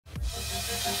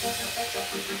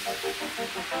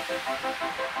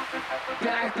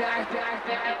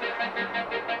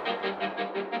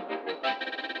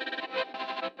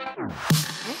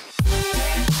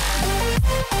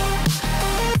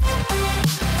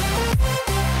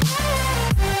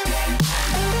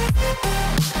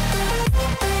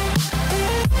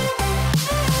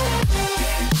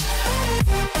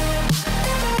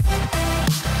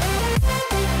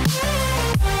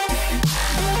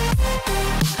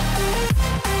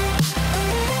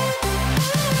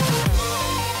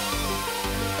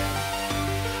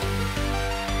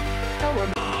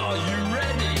Are you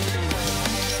ready?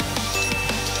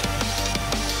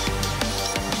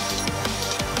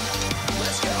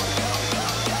 Let's go.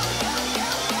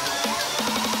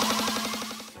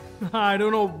 I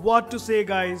don't know what to say,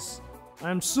 guys.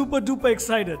 I'm super duper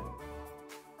excited.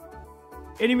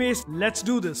 Anyways, let's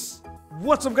do this.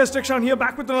 What's up guys, TechShawn here,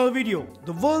 back with another video.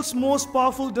 The world's most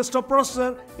powerful desktop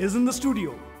processor is in the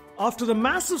studio. After the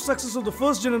massive success of the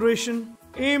first generation,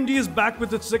 AMD is back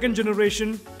with its second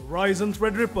generation, Ryzen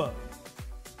Threadripper.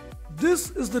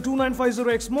 This is the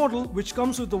 2950X model, which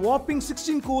comes with a whopping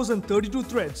 16 cores and 32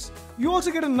 threads. You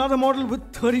also get another model with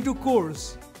 32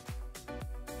 cores.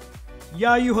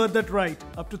 Yeah, you heard that right,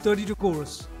 up to 32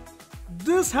 cores.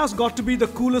 This has got to be the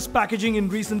coolest packaging in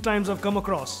recent times I've come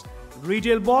across.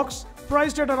 Retail box,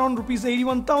 priced at around Rs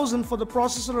 81,000 for the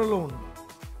processor alone.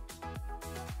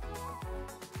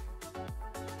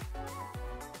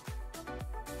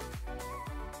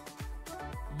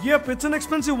 Yep, it's an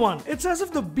expensive one. It's as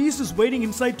if the beast is waiting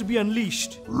inside to be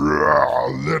unleashed.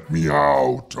 Let me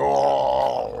out.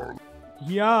 Oh.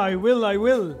 Yeah, I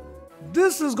will.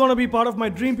 This is gonna be part of my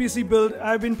dream PC build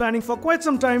I've been planning for quite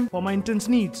some time for my intense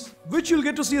needs, which you'll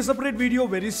get to see a separate video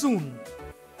very soon.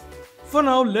 For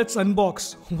now, let's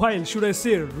unbox. While should I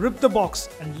say, rip the box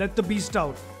and let the beast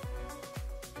out.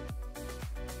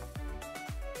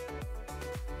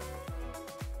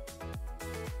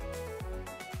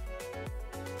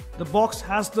 The box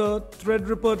has the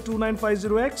Threadripper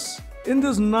 2950X in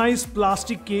this nice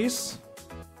plastic case.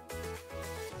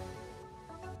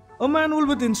 A manual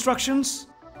with instructions.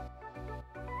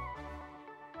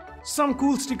 Some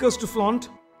cool stickers to flaunt.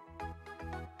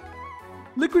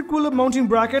 Liquid cooler mounting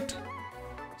bracket.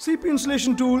 CPU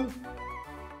installation tool.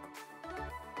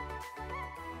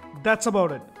 That's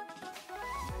about it.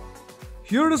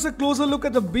 Here is a closer look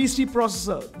at the beastie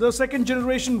processor, the second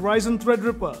generation Ryzen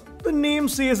Threadripper. The name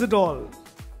says it all.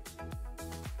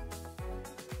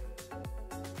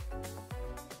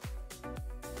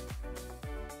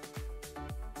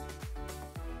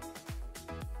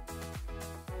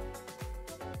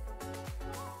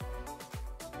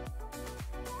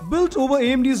 Built over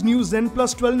AMD's new Zen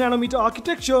Plus 12nm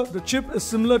architecture, the chip is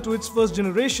similar to its first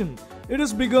generation. It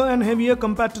is bigger and heavier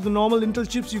compared to the normal Intel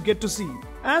chips you get to see.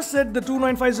 As said, the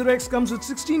 2950X comes with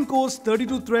 16 cores,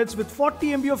 32 threads with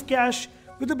 40 MB of cache,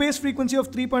 with a base frequency of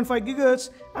 3.5 GHz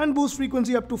and boost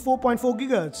frequency up to 4.4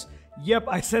 GHz. Yep,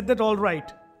 I said that all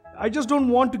right. I just don't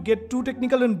want to get too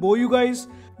technical and bore you guys.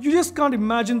 You just can't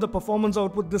imagine the performance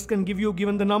output this can give you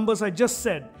given the numbers I just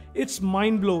said. It's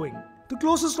mind-blowing. The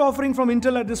closest offering from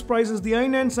Intel at this price is the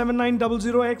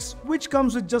i9-7900X, which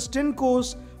comes with just 10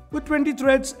 cores with 20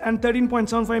 threads and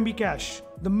 13.75 MB cache.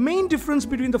 The main difference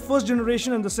between the first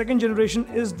generation and the second generation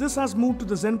is this has moved to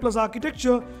the Zen Plus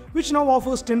architecture, which now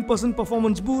offers 10%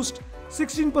 performance boost,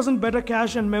 16% better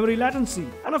cache and memory latency,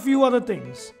 and a few other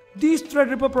things. These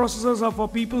Threadripper processors are for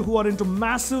people who are into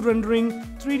massive rendering,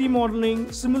 3D modeling,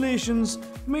 simulations,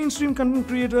 mainstream content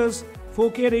creators,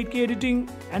 4K and 8K editing,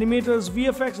 animators,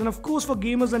 VFX, and of course for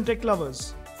gamers and tech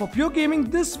lovers. For pure gaming,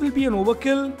 this will be an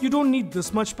overkill. You don't need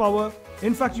this much power.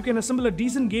 In fact, you can assemble a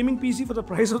decent gaming PC for the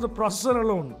price of the processor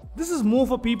alone. This is more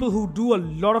for people who do a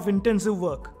lot of intensive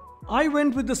work. I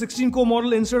went with the 16-core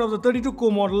model instead of the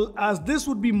 32-core model, as this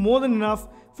would be more than enough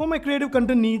for my creative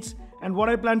content needs and what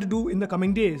I plan to do in the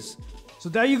coming days. So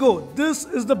there you go, this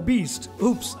is the beast.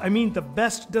 Oops, I mean the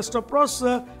best desktop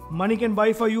processor money can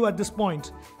buy for you at this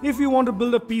point, if you want to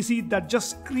build a PC that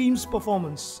just screams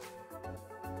performance.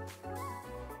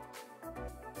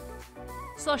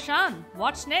 So Shan,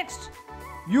 what's next?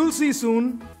 You'll see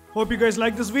soon. Hope you guys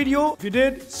liked this video. If you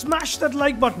did, smash that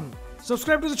like button.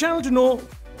 Subscribe to the channel to know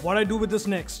what I do with this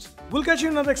next. We'll catch you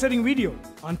in another exciting video.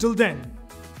 Until then.